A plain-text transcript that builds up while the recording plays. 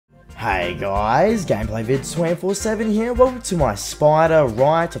Hey guys, Gameplay Vids 24/7 here. Welcome to my Spider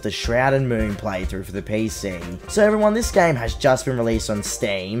Rite of the Shrouded Moon playthrough for the PC. So everyone, this game has just been released on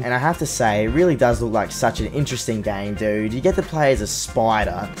Steam, and I have to say, it really does look like such an interesting game, dude. You get to play as a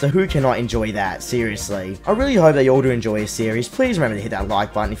spider, so who cannot enjoy that, seriously. I really hope that you all do enjoy this series. Please remember to hit that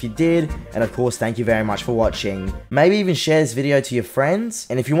like button if you did, and of course, thank you very much for watching. Maybe even share this video to your friends,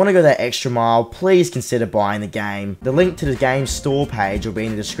 and if you want to go that extra mile, please consider buying the game. The link to the game store page will be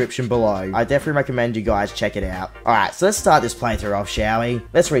in the description below. I definitely recommend you guys check it out. Alright, so let's start this playthrough off, shall we?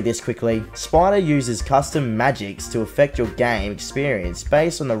 Let's read this quickly. Spider uses custom magics to affect your game experience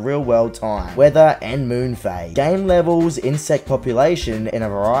based on the real world time, weather, and moon phase. Game levels, insect population, and a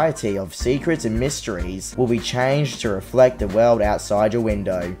variety of secrets and mysteries will be changed to reflect the world outside your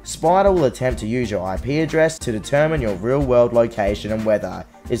window. Spider will attempt to use your IP address to determine your real world location and weather.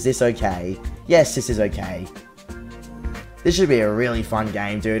 Is this okay? Yes, this is okay. This should be a really fun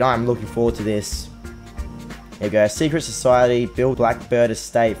game, dude. I'm looking forward to this. Here we go. Secret Society, build Blackbird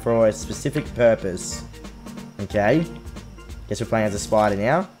Estate for a specific purpose. Okay. Guess we're playing as a spider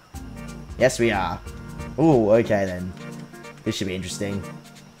now. Yes, we are. Ooh, okay then. This should be interesting.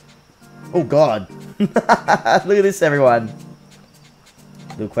 Oh, God. Look at this, everyone.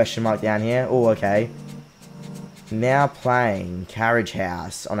 Little question mark down here. Oh, okay. Now playing Carriage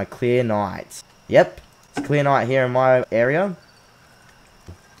House on a clear night. Yep. It's a clear night here in my area.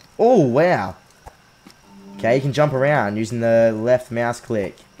 Oh, wow. Okay, you can jump around using the left mouse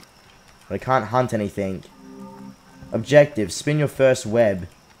click. But I can't hunt anything. Objective, spin your first web.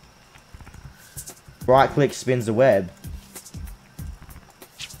 Right click spins the web.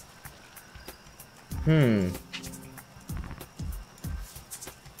 I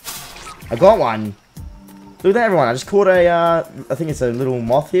got one. Look at that, everyone. I just caught a, I think it's a little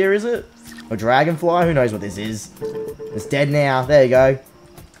moth here, is it? Or dragonfly? Who knows what this is? It's dead now. There you go.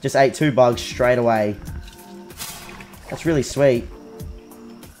 Just ate 2 bugs straight away. That's really sweet.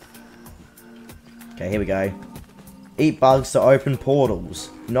 Okay, here we go. Eat bugs to open portals.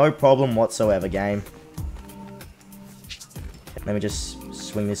 No problem whatsoever, game. Let me just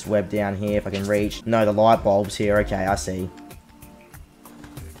swing this web down here if I can reach. No, the light bulb's here. Okay, I see.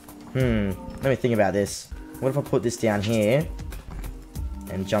 Let me think about this. What if I put this down here?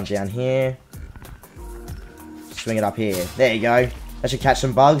 And jump down here. Swing it up here. There you go. That should catch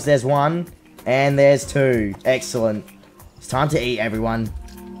some bugs. There's 1. And there's 2. Excellent. It's time to eat, everyone.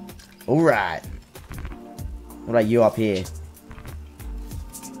 Alright. What about you up here?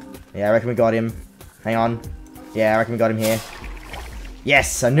 Yeah, I reckon we got him. Hang on. Yeah, I reckon we got him here.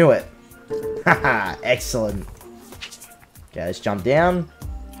 Yes, I knew it. Haha, excellent. Okay, let's jump down.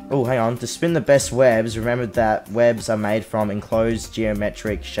 Oh, hang on. To spin the best webs, remember that webs are made from enclosed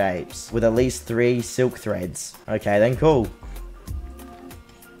geometric shapes with at least 3 silk threads. Okay, then cool.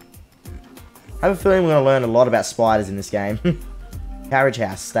 I have a feeling we're going to learn a lot about spiders in this game. Carriage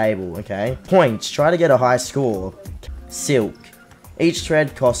house, stable, okay. Points, try to get a high score. Silk. Each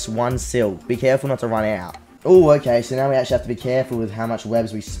thread costs 1 silk. Be careful not to run out. Oh, okay, so now we actually have to be careful with how much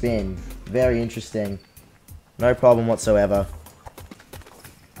webs we spin. Very interesting. No problem whatsoever.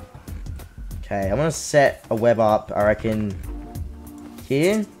 Okay, I'm gonna set a web up, I reckon,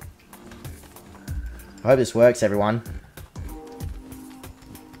 here. I hope this works, everyone.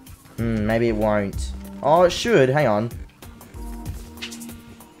 Maybe it won't. Oh, it should. Hang on.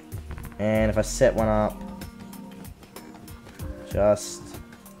 And if I set one up, just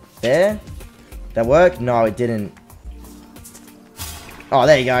there. Did that work? No, it didn't. Oh,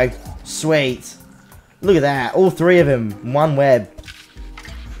 there you go. Sweet. Look at that. All 3 of them. 1 web.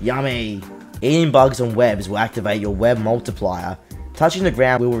 Yummy. Eating bugs on webs will activate your web multiplier. Touching the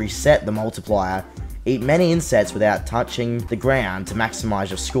ground will reset the multiplier. Eat many insects without touching the ground to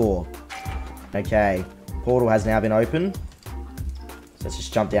maximize your score. Okay, portal has now been opened. So let's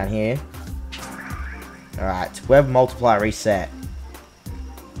just jump down here. Alright, web multiplier reset.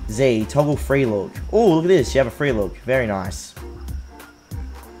 Z, toggle free look. Oh, look at this, you have a free look. Very nice.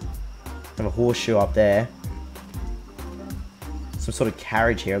 Have a horseshoe up there. Some sort of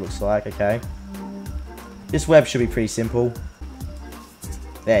carriage here, it looks like. Okay. This web should be pretty simple.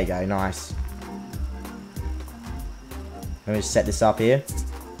 There you go. Nice. Let me just set this up here.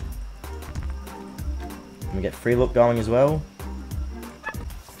 Let me get free look going as well.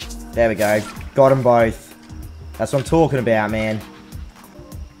 There we go. Got them both. That's what I'm talking about, man.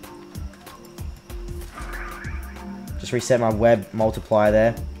 Just reset my web multiplier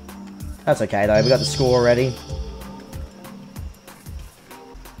there. That's okay, though. We got the score already.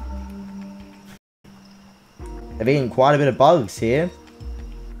 They've eaten quite a bit of bugs here.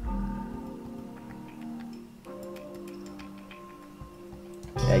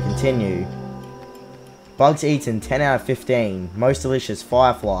 There you Okay, continue. Bugs eaten, 10 out of 15. Most delicious,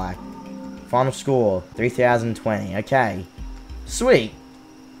 Firefly. Final score, 3020. Okay. Sweet.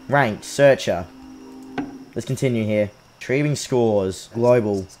 Ranked, Searcher. Let's continue here. Retrieving scores,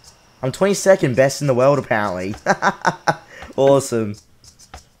 Global. I'm 22nd best in the world, apparently. Awesome.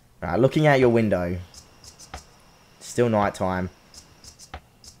 Alright, looking out your window. Still nighttime.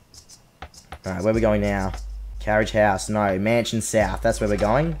 Alright, where are we going now? Carriage House, no. Mansion South, that's where we're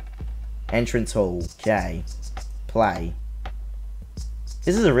going. Entrance Hall, okay. Play.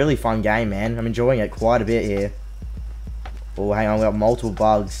 This is a really fun game, man. I'm enjoying it quite a bit here. Oh, hang on, we got multiple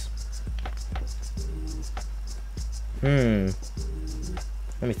bugs.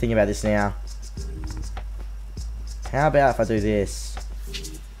 Let me think about this now. How about if I do this?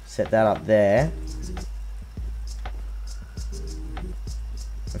 Set that up there.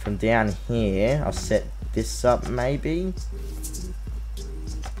 And from down here, I'll set this up maybe.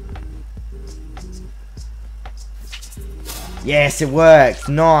 Yes, it worked.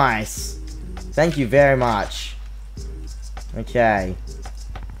 Nice. Thank you very much. Okay.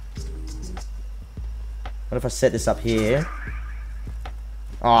 What if I set this up here?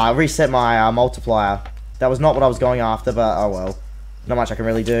 Oh, I reset my multiplier. That was not what I was going after, but oh well. Not much I can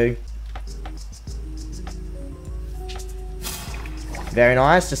really do. Very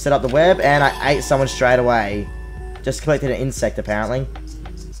nice. Just set up the web, and I ate someone straight away. Just collected an insect, apparently. Okay,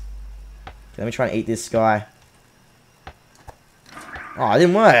 let me try and eat this guy. Oh, it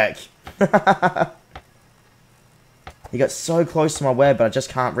didn't work. He got so close to my web, but I just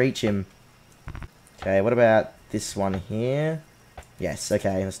can't reach him. Okay, what about this one here? Yes,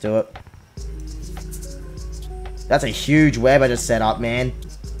 okay, let's do it. That's a huge web I just set up, man.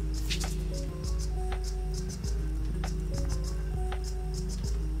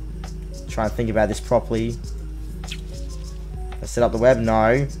 Try and think about this properly. Let's set up the web,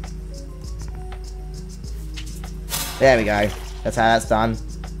 no. There we go. That's how that's done.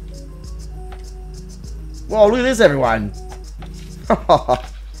 Whoa, look at this, everyone.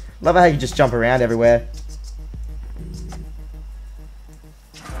 Love how you just jump around everywhere.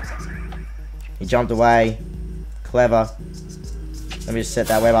 He jumped away. Clever. Let me just set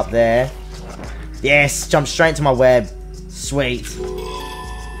that web up there. Yes! Jump straight into my web. Sweet.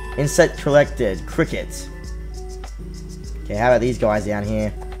 Insect collected. Cricket. Okay, how about these guys down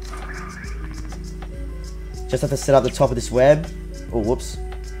here? Just have to set up the top of this web. Oh, whoops.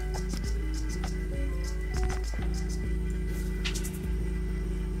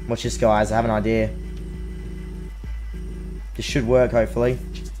 Watch this, guys. I have an idea. This should work, hopefully.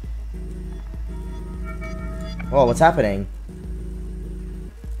 Oh, what's happening?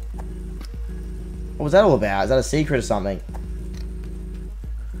 What was that all about? Is that a secret or something?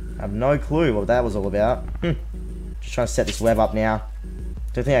 I have no clue what that was all about. Just trying to set this web up now.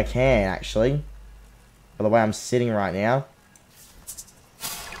 Don't think I can, actually. By the way I'm sitting right now.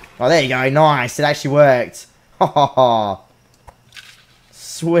 Oh, there you go. Nice. It actually worked. Ha ha ha.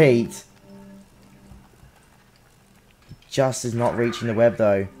 Sweet. Just is not reaching the web,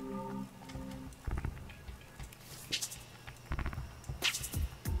 though.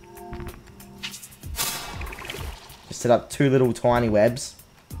 Just set up two little tiny webs.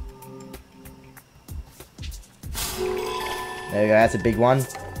 There we go. That's a big one.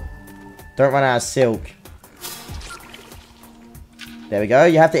 Don't run out of silk. There we go.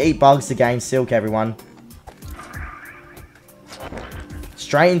 You have to eat bugs to gain silk, everyone.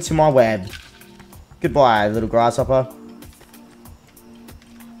 Straight into my web. Goodbye, little grasshopper.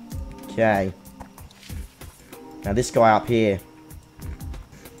 Okay. Now this guy up here.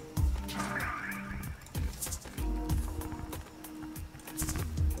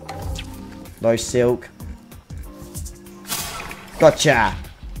 Low silk. Gotcha.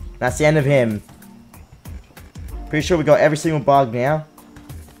 That's the end of him. Pretty sure we got every single bug now.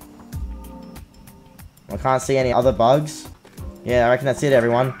 I can't see any other bugs. Yeah, I reckon that's it,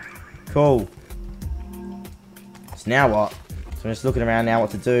 everyone. Cool. So now what? So I'm just looking around now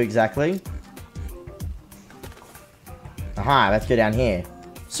what to do exactly. Aha, let's go down here.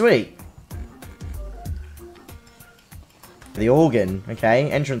 Sweet. The organ.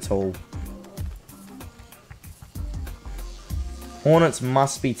 Okay, entrance hall. Hornets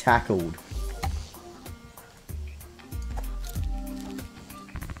must be tackled.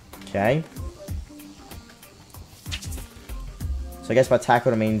 Okay. So I guess by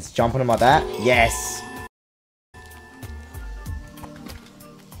tackled it means jump onto my back. Yes!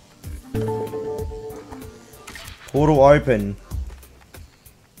 Portal open.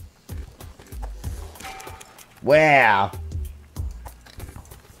 Wow!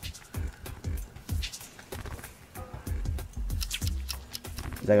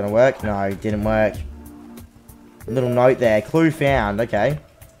 Is that gonna work? No, it didn't work. Little note there. Clue found. Okay.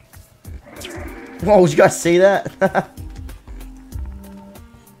 Whoa, did you guys see that?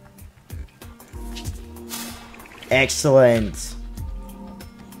 Excellent.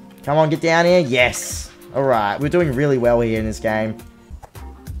 Come on, get down here. Yes. Alright, we're doing really well here in this game.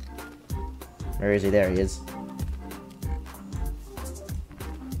 Where is he? There he is.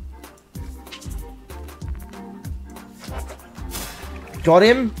 Got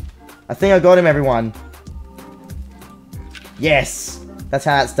him? I think I got him, everyone. Yes. That's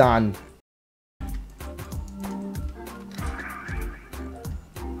how it's done.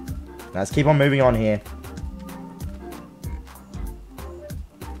 Let's keep on moving on here.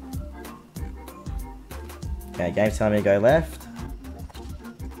 Okay, game's telling me to go left.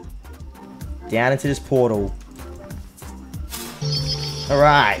 Down into this portal.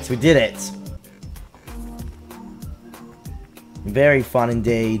 Alright, we did it. Very fun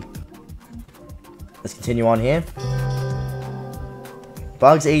indeed. Let's continue on here.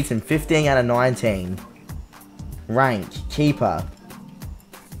 Bugs eaten, 15 out of 19. Rank, keeper.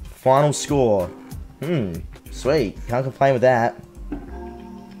 Final score. Sweet. Can't complain with that.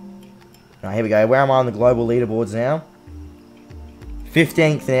 Alright, here we go. Where am I on the global leaderboards now?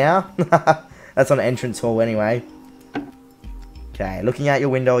 15th now. That's on entrance hall anyway. Okay, looking out your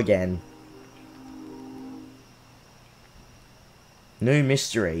window again. New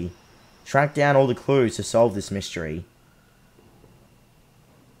mystery. Track down all the clues to solve this mystery.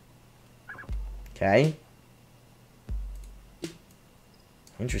 Okay.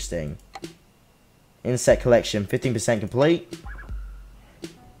 Interesting. Insect collection, 15% complete.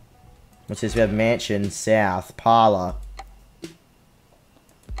 What's this? We have mansion, south, parlor.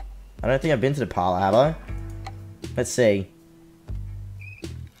 I don't think I've been to the parlor, have I? Let's see.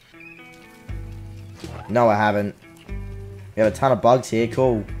 No, I haven't. We have a ton of bugs here.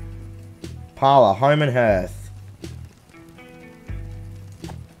 Cool. Parlor, home and hearth.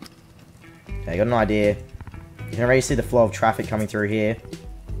 Okay, got an idea. You can already see the flow of traffic coming through here.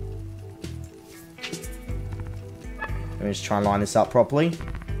 Let me just try and line this up properly.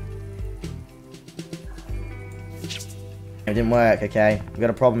 It didn't work, okay. We've got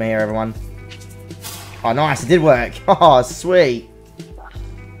a problem here, everyone. Oh, nice, it did work. Oh, sweet.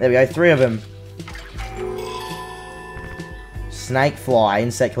 There we go, 3 of them. Snake fly,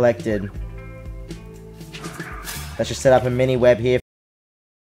 insect collected. Let's just set up a mini web here.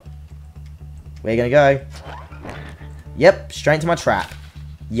 Where you gonna go? Yep, straight to my trap.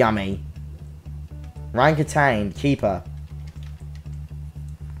 Yummy. Rank attained, keeper.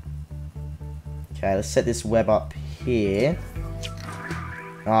 Okay, let's set this web up here.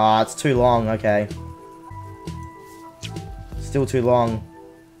 Ah, it's too long, okay. Still too long.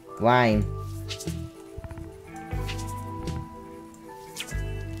 Lane.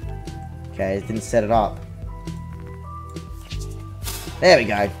 Okay, it didn't set it up. There we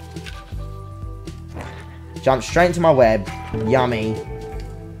go. Jump straight into my web. Yummy.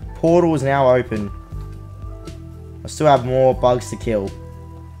 Portal is now open. I still have more bugs to kill.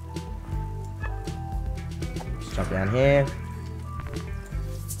 Let's jump down here.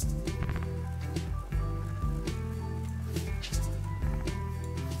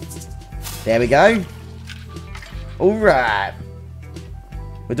 There we go. Alright.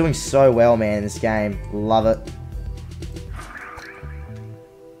 We're doing so well, man, in this game. Love it.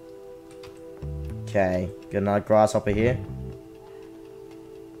 Okay. Got another grasshopper here.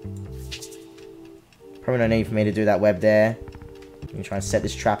 Probably no need for me to do that web there. Let me try and set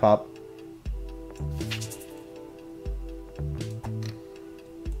this trap up.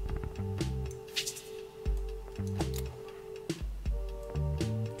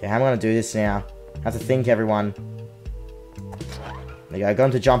 Okay, how am I going to do this now? I have to think, everyone. There you go, got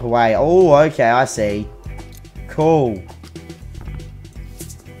him to jump away. Oh, okay, I see. Cool.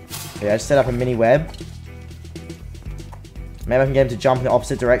 Okay, I just set up a mini web. Maybe I can get him to jump in the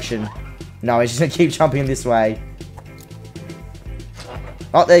opposite direction. No, he's just going to keep jumping this way.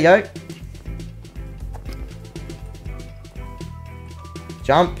 Oh, there you go.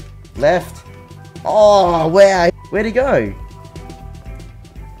 Jump. Left. Oh, wow. Where'd he go?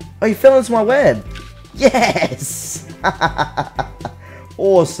 Oh, he fell into my web. Yes!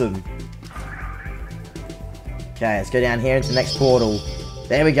 Awesome. Okay, let's go down here into the next portal.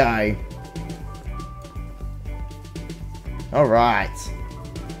 There we go. Alright.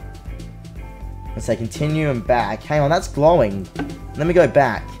 Let's say continue and back. Hang on, that's glowing. Let me go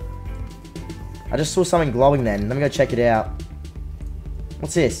back. I just saw something glowing then. Let me go check it out.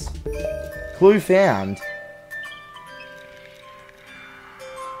 What's this? Clue found.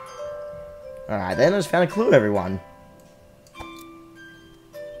 Alright, then I just found a clue, everyone.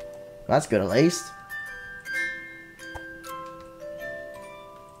 That's good at least.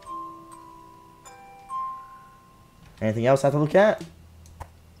 Anything else I have to look at?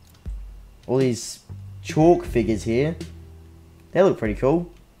 All these chalk figures here. They look pretty cool.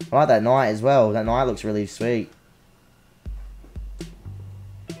 I like that knight as well. That knight looks really sweet.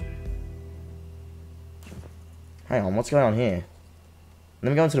 Hang on, what's going on here? Let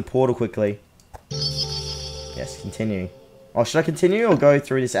me go into the portal quickly. Yes, continue. Oh, should I continue or go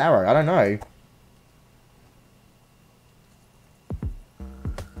through this arrow? I don't know.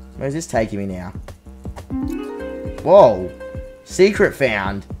 Where's this taking me now? Whoa. Secret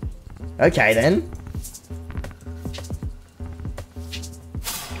found. Okay, then.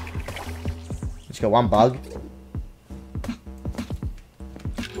 Just got one bug.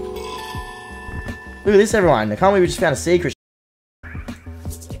 Look at this, everyone. I can't believe we just found a secret.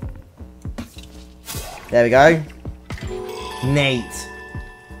 There we go. Neat.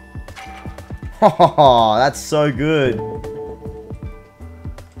 Oh, that's so good.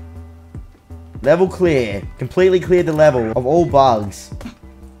 Level clear. Completely cleared the level of all bugs.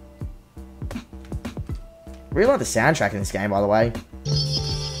 Really like the soundtrack in this game, by the way.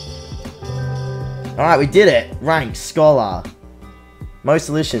 Alright, we did it. Rank, Scholar. Most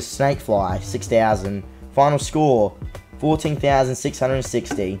delicious, Snakefly, 6,000. Final score,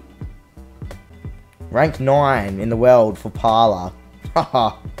 14,660. Rank 9 in the world for Parlor.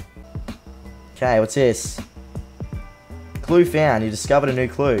 Haha. Okay, what's this? Clue found. You discovered a new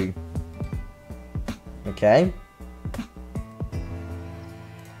clue. Okay.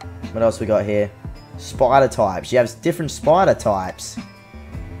 What else we got here? Spider types. You have different spider types.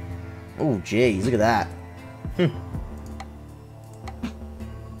 Oh, geez. Look at that.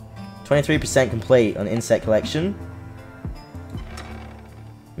 23% complete on insect collection.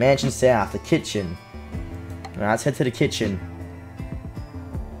 Mansion South, the kitchen. Alright, let's head to the kitchen.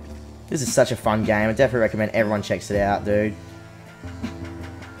 This is such a fun game. I definitely recommend everyone checks it out, dude.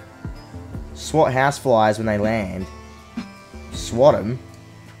 Swat houseflies when they land. Swat them?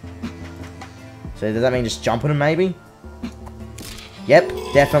 So does that mean just jumping them, maybe? Yep,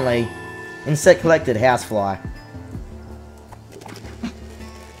 definitely. Insect collected, housefly.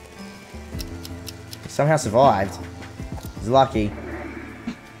 Somehow survived. He's lucky.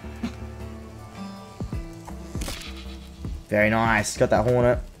 Very nice. Got that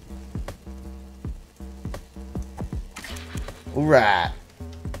hornet. Alright.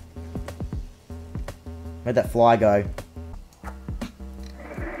 Where'd that fly go?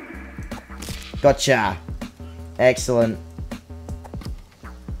 Gotcha. Excellent.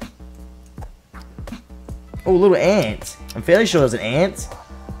 Oh, little ant. I'm fairly sure there's an ant.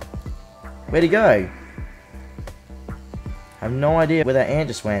 Where'd he go? I have no idea where that ant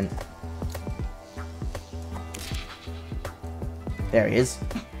just went. There he is.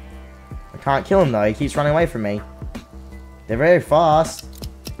 I can't kill him though, he keeps running away from me. They're very fast.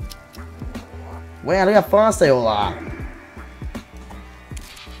 Wow, look how fast they all are.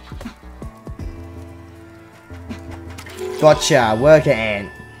 Gotcha, worker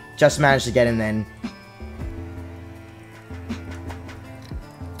ant. Just managed to get him then.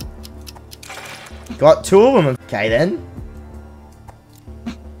 Got two of them. Okay then.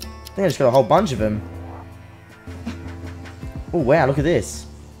 I think I just got a whole bunch of them. Oh wow, look at this.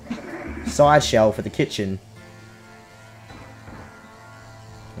 Side shelf for the kitchen.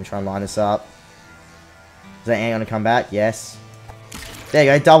 Let me try and line this up. Is that ant gonna come back? Yes. There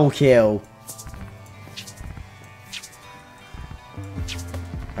you go, double kill.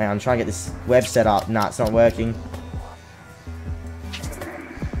 Hang on, I'm trying to get this web set up. Nah, it's not working.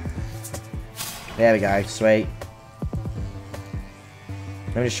 There we go, sweet.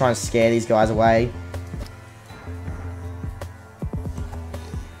 Let me just try and scare these guys away.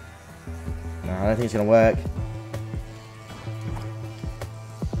 No, I don't think it's gonna work.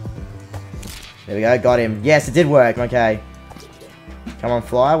 There we go, got him. Yes, it did work, okay. Come on,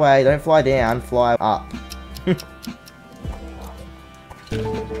 fly away. Don't fly down, fly up.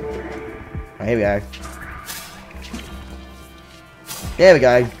 Oh, here we go. There we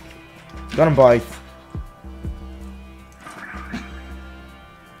go. Got them both.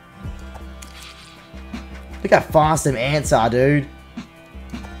 Look how fast them ants are, dude.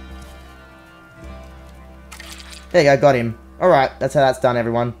 There you go, got him. Alright, that's how that's done,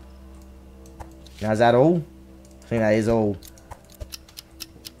 everyone. Now, is that all? I think that is all.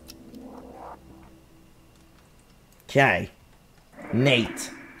 Okay.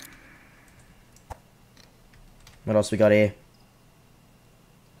 Neat. What else we got here?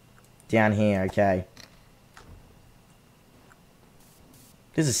 Down here, okay.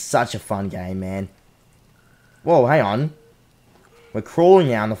 This is such a fun game, man. Whoa, hang on. We're crawling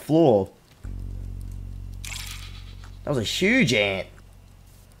now on the floor. That was a huge ant.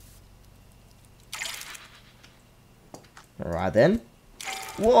 Alright then.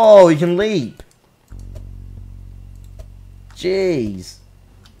 Whoa, you can leap. Jeez.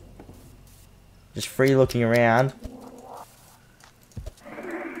 Just free looking around.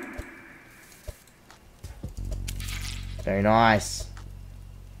 Very nice.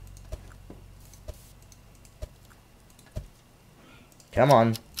 Come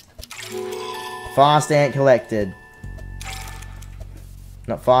on. Fast ant collected.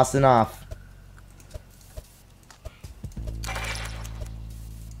 Not fast enough.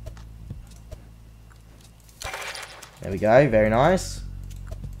 There we go, very nice.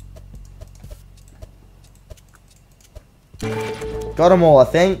 Got them all, I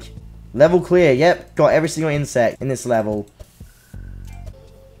think. Level clear, yep. Got every single insect in this level.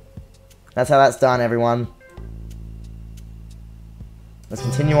 That's how that's done, everyone. Let's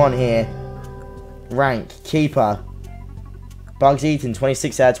continue on here. Rank, Keeper. Bugs eaten,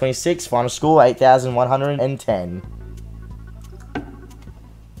 26 out of 26. Final score, 8,110.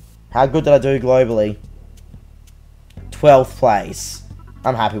 How good did I do globally? 12th place.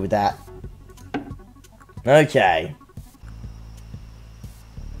 I'm happy with that. Okay.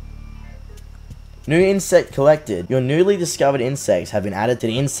 New insect collected. Your newly discovered insects have been added to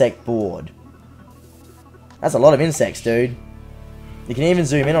the insect board. That's a lot of insects, dude. You can even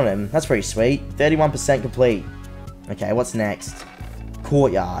zoom in on them. That's pretty sweet. 31% complete. Okay, what's next?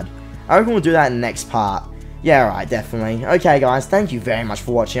 Courtyard. I reckon we'll do that in the next part. Yeah, alright, definitely. Okay, guys, thank you very much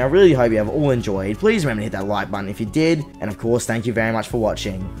for watching. I really hope you have all enjoyed. Please remember to hit that like button if you did. And of course, thank you very much for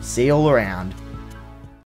watching. See you all around.